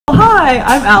Hi,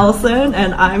 I'm Allison,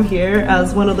 and I'm here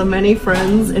as one of the many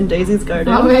friends in Daisy's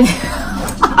garden.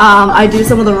 I do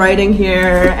some of the writing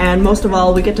here, and most of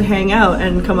all, we get to hang out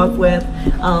and come up with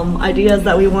ideas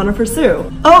that we want to pursue.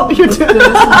 Oh, you do.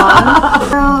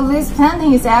 So this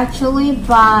painting is actually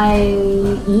by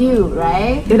you,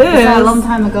 right? It is. Was that a long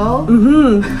time ago?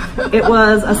 Mm-hmm. It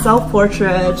was a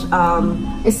self-portrait.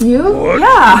 It's you?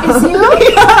 Yeah. It's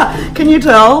you? Yeah. Can you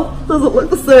tell? Does it look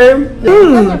the same?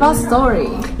 Tell me about story.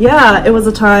 Yeah, it was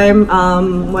a time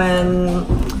when,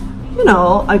 you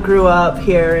know, I grew up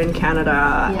here in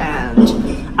Canada,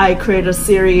 and I created a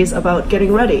series about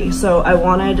getting ready. So I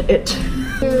wanted it.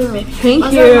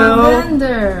 Thank you.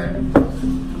 Lavender.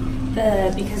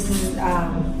 Because it's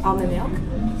almond milk,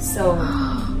 so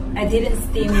I didn't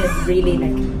steam it really.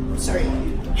 Sorry.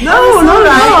 No.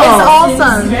 It's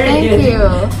awesome. Thank you.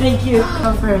 Thank you.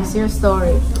 Go first, your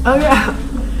story. Oh yeah.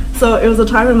 So it was a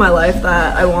time in my life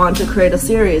that I wanted to create a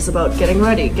series about getting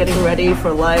ready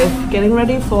for life, getting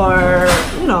ready for,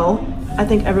 you know, I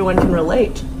think everyone can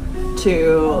relate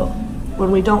to when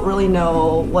we don't really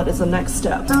know what is the next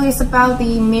step. So it's about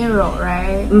the mirror,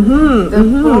 right?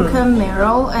 The broken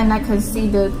mirror, and I can see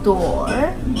the door.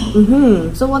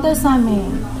 So what does that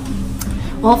mean?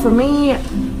 Well, for me,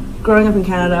 growing up in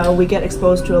Canada, we get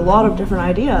exposed to a lot of different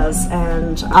ideas,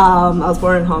 and I was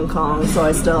born in Hong Kong, so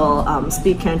I still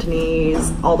speak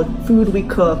Cantonese, all the food we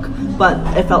cook, but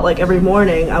it felt like every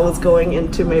morning I was going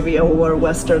into maybe a more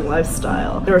Western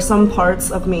lifestyle. There were some parts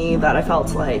of me that I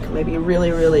felt like maybe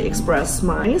really express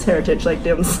my Chinese heritage, like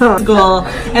dim sum,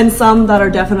 and some that are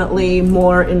definitely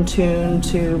more in tune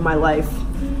to my life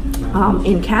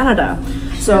in Canada.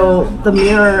 So the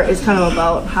mirror is kind of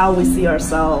about how we see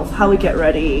ourselves, how we get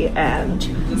ready, and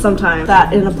sometimes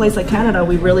that in a place like Canada,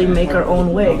 we really make our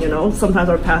own way, you know? Sometimes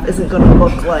our path isn't going to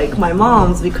look like my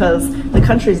mom's because the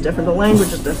country is different, the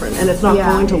language is different, and it's not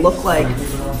going to look like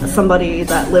somebody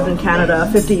that lived in Canada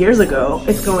 50 years ago.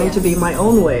 It's going to be my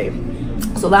own way.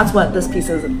 So that's what this piece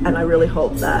is, and I really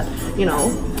hope that, you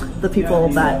know, the people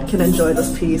that can enjoy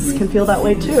this piece can feel that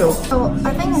way too. So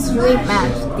I think it's really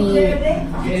matched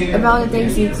about the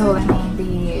DaisyCode and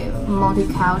the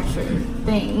multicultural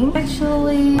thing.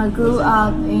 Actually, I grew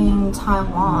up in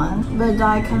Taiwan, but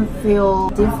I can feel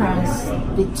difference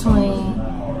between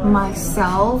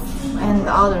myself and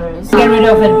others. Get rid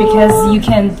of it because you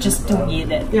can just don't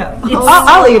eat it. Yeah,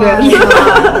 I'll eat it.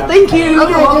 Thank you.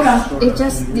 Okay, it's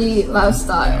just the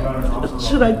lifestyle.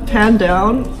 Should I pan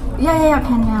down? Yeah,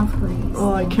 pan down, please.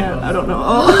 Oh, I can't. I don't know.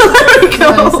 Oh, there we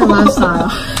go. It's a lifestyle.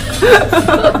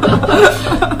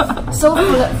 So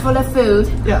for the food,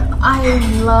 I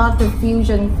love the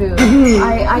fusion food.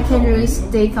 I can really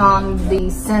stick on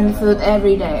the same food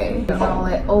every day. You know,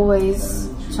 like always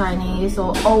Chinese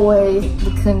or always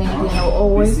the Canadian or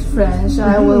always French.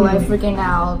 I will like freaking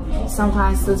out.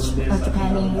 Sometimes the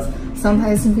Japanese,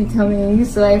 sometimes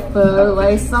Vietnamese,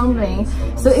 like something.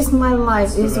 So it's my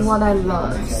life, it's what I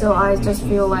love. So I just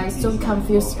feel like so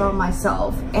confused about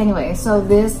myself. Anyway, so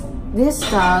this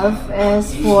stuff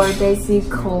is for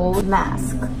DaisyCode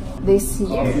mask. This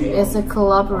year is a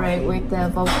collaborate with the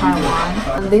Vogue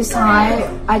Taiwan. This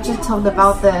time I just talked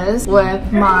about this with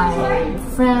my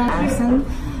friend Alison,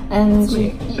 and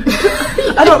she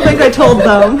I don't think I told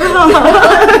them.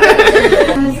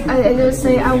 I just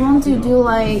say I want to do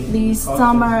like the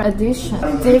summer edition,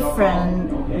 different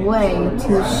way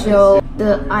to show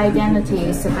the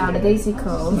identities about the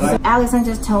DaisyCode. So Alison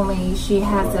just told me she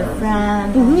has a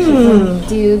friend she can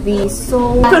do the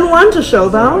soul. I've been wanting to show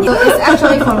them. So it's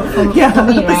actually for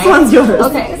me, right? This one's yours.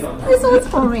 Okay, this one's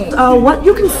for me. What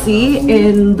you can see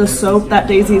in the soap that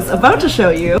Daisy's about to show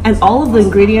you, and all of the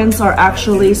ingredients are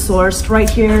actually sourced right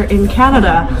here in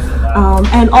Canada,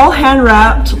 and all hand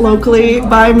wrapped locally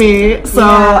by me. So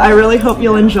I really hope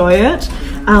you'll enjoy it.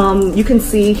 You can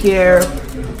see here.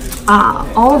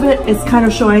 All of it is kind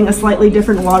of showing a slightly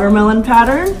different watermelon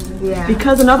pattern.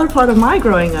 Because another part of my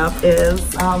growing up is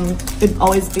it'd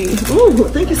always be. Ooh,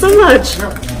 thank you so much.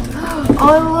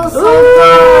 Oh, it looks so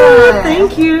good.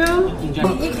 Thank you.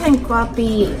 You can grab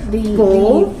the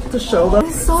bowl to show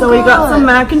them. So we got some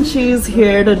mac and cheese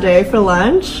here today for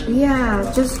lunch.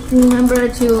 Yeah, just remember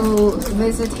to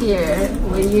visit here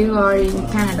when you are in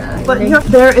Canada. But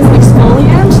there is an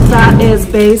exfoliant that is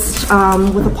based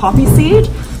with a poppy seed.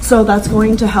 So that's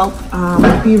going to help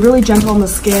be really gentle on the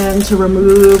skin, to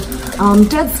remove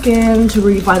dead skin, to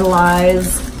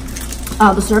revitalize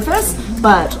the surface,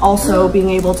 but also being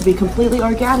able to be completely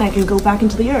organic and go back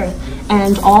into the earth.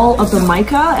 And all of the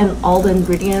mica and all the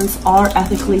ingredients are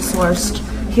ethically sourced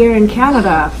here in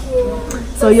Canada.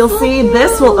 So you'll see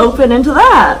this will open into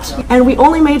that. And we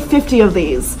only made 50 of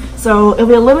these. So it'll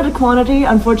be a limited quantity.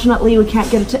 Unfortunately, we can't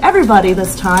get it to everybody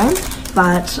this time.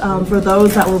 But for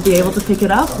those that will be able to pick it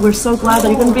up, we're so glad that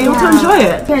you're going to be able to enjoy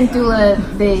it. You can do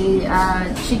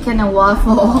the chicken and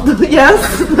waffle.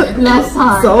 Yes. Next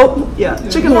time. Soap. Yeah.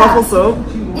 Chicken waffle soap.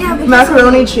 Yeah.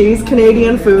 Macaroni cheese,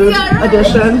 Canadian food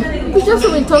edition. Because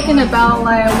we're talking about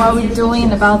like what we're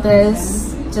doing about this.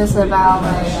 Just about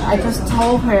like I just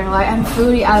told her like I'm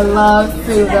foodie. I love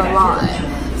food a lot.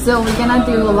 So we're gonna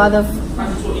do a lot of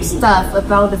stuff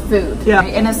about the food. Yeah.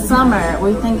 In the summer,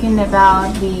 we're thinking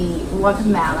about the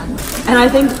watermelon. And I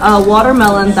think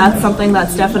watermelon, that's something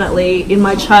that's definitely in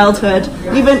my childhood,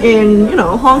 even in, you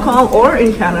know, Hong Kong or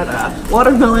in Canada.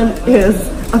 Watermelon is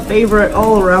a favorite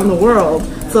all around the world.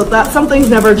 So that something's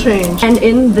never changed. And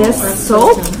in this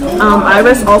soap,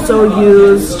 Iris also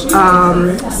used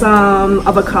some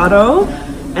avocado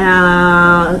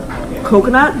and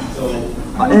coconut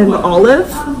and olive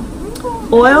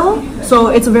oil. So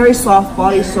it's a very soft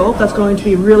body soap that's going to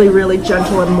be really, really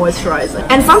gentle and moisturizing.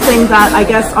 And something that I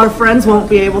guess our friends won't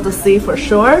be able to see for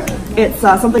sure, it's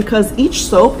something because each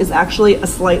soap is actually a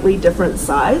slightly different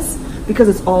size because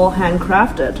it's all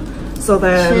handcrafted. So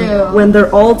then when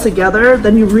they're all together,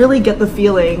 then you really get the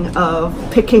feeling of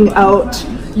picking out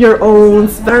your own.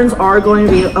 Patterns are going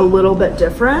to be a little bit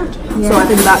different. Yeah. So I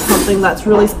think that's something that's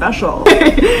really special.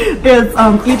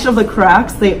 It's each of the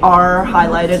cracks, they are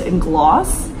highlighted in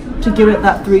gloss to give it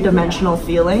that three-dimensional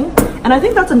feeling. And I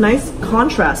think that's a nice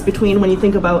contrast between when you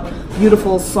think about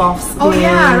beautiful, soft skin. Oh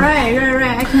yeah,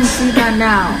 right. I can see that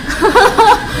now.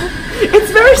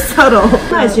 It's very subtle.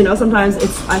 Nice, you know, sometimes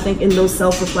it's, I think, in those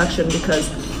self-reflection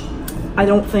because I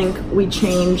don't think we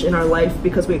change in our life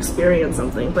because we experience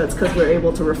something, but it's because we're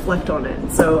able to reflect on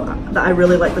it. So I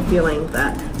really like the feeling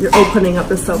that you're opening up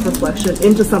this self-reflection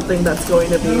into something that's going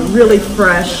to be really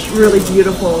fresh, really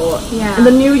beautiful, and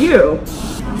the new you.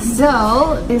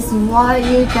 So, this is what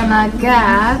you're gonna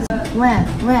get when?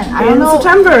 I don't know. In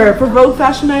September for Vogue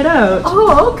Fashion Night Out.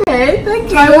 Oh, okay. Thank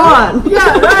you. Taiwan.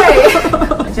 Yeah,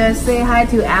 right. Just say hi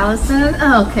to Allison.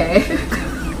 Okay.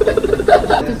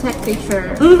 To take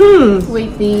picture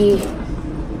with the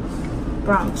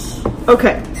brunch.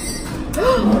 Okay.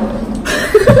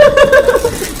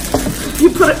 You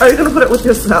put it. Are you gonna put it with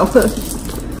your salad?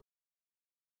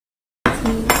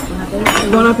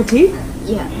 Bon appetit.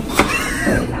 Yeah.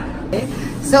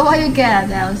 So what you get,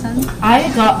 Allison? I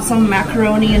got some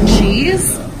macaroni and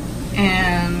cheese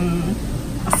and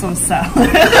some salad.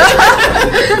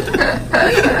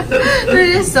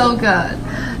 This is so good.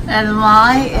 And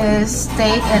mine is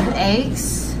steak and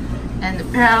eggs and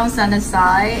prawns on the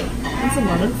side. It's a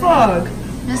London fog.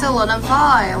 It's a London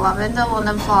fog. Lavender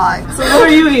London fog. So what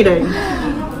are you eating?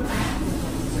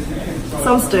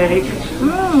 Some steak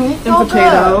and so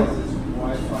potato. Good.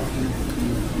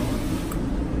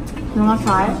 You want to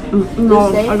try it? No,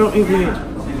 I don't eat meat.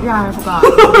 Yeah, I forgot.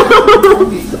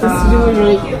 It's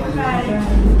really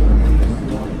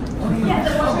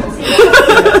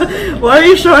Why are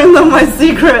you showing them my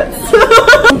secrets?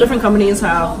 Different companies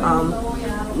have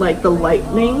like the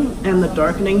lightening and the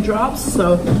darkening drops.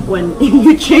 So when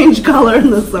you change color in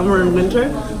the summer and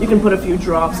winter, you can put a few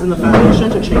drops in the foundation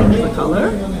to change the color.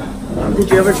 Did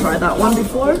you ever try that one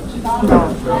before? No.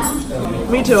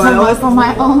 Me too. I always for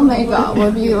my own makeup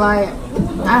would be like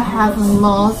I have the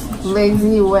most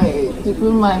lazy way to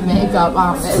put my makeup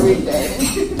on every day.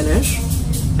 Finish,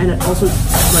 and it also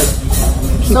like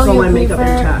keeps all my makeup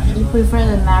intact. You prefer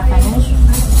the matte finish?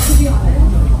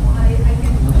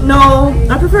 No,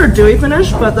 I prefer a dewy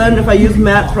finish, but then if I use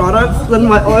matte products, then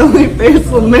my oily face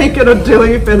will make it a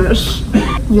dewy finish.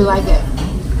 You like it?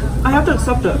 I have to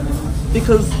accept it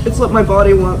because it's what my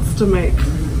body wants to make.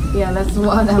 Yeah, that's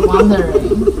what I'm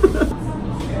wondering.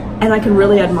 And I can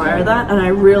really admire that, and I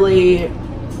really,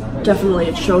 definitely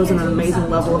it shows an amazing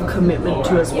level of commitment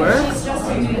to his work.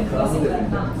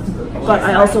 But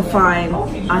I also find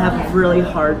I have a really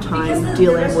hard time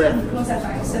dealing with,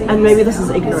 and maybe this is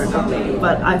ignorant of me,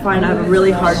 but I find I have a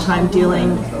really hard time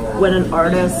dealing when an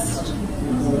artist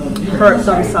hurts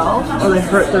themselves or they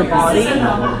hurt their body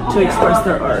to express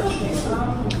their art.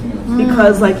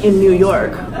 Because like in New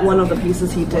York, one of the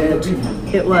pieces he did,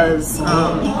 it was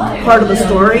part of the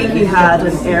story. He had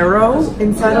an arrow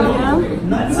inside of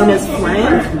him in his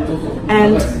flank,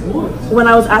 and when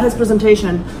I was at his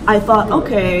presentation, I thought,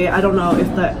 okay, I don't know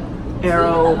if the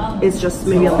arrow is just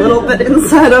maybe a little bit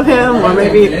inside of him, or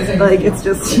maybe like it's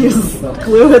just you just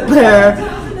glue it there.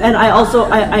 And I also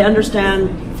I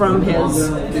understand from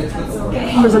his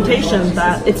presentation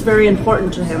that it's very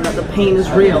important to him that the pain is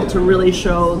real, to really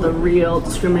show the real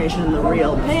discrimination and the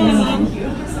real pain.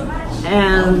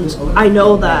 And I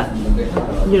know that,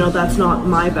 you know, that's not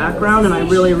my background, and I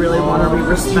really, really want to be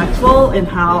respectful in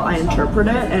how I interpret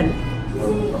it and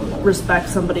respect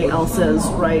somebody else's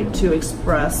right to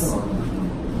express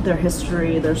their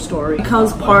history, their story. It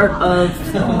becomes part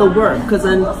of the work, because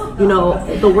then, you know,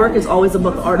 the work is always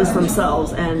about the artists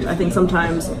themselves, and I think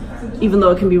sometimes, even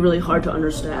though it can be really hard to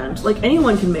understand, like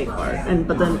anyone can make art,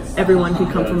 but then everyone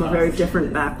can come from a very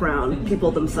different background.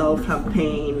 People themselves have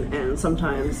pain, and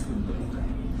sometimes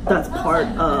that's part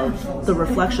of the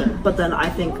reflection. But then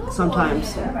I think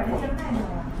sometimes,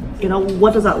 you know,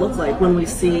 what does that look like when we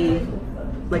see,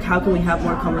 like, how can we have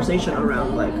more conversation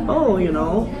around, like, oh, you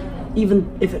know,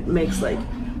 even if it makes like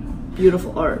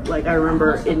beautiful art. Like I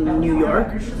remember in New York,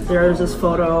 there's this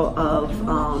photo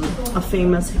of a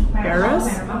famous heiress,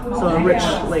 so a rich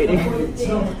lady,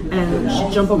 and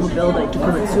she jumped off a building to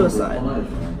commit suicide.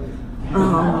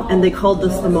 And they called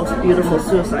this the most beautiful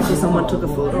suicide because someone took a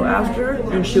photo after,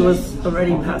 and she was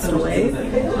already passed away.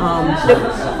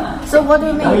 So what do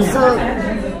you mean? So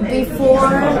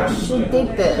before she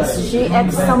did this, she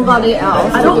asked somebody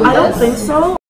else? I don't think so.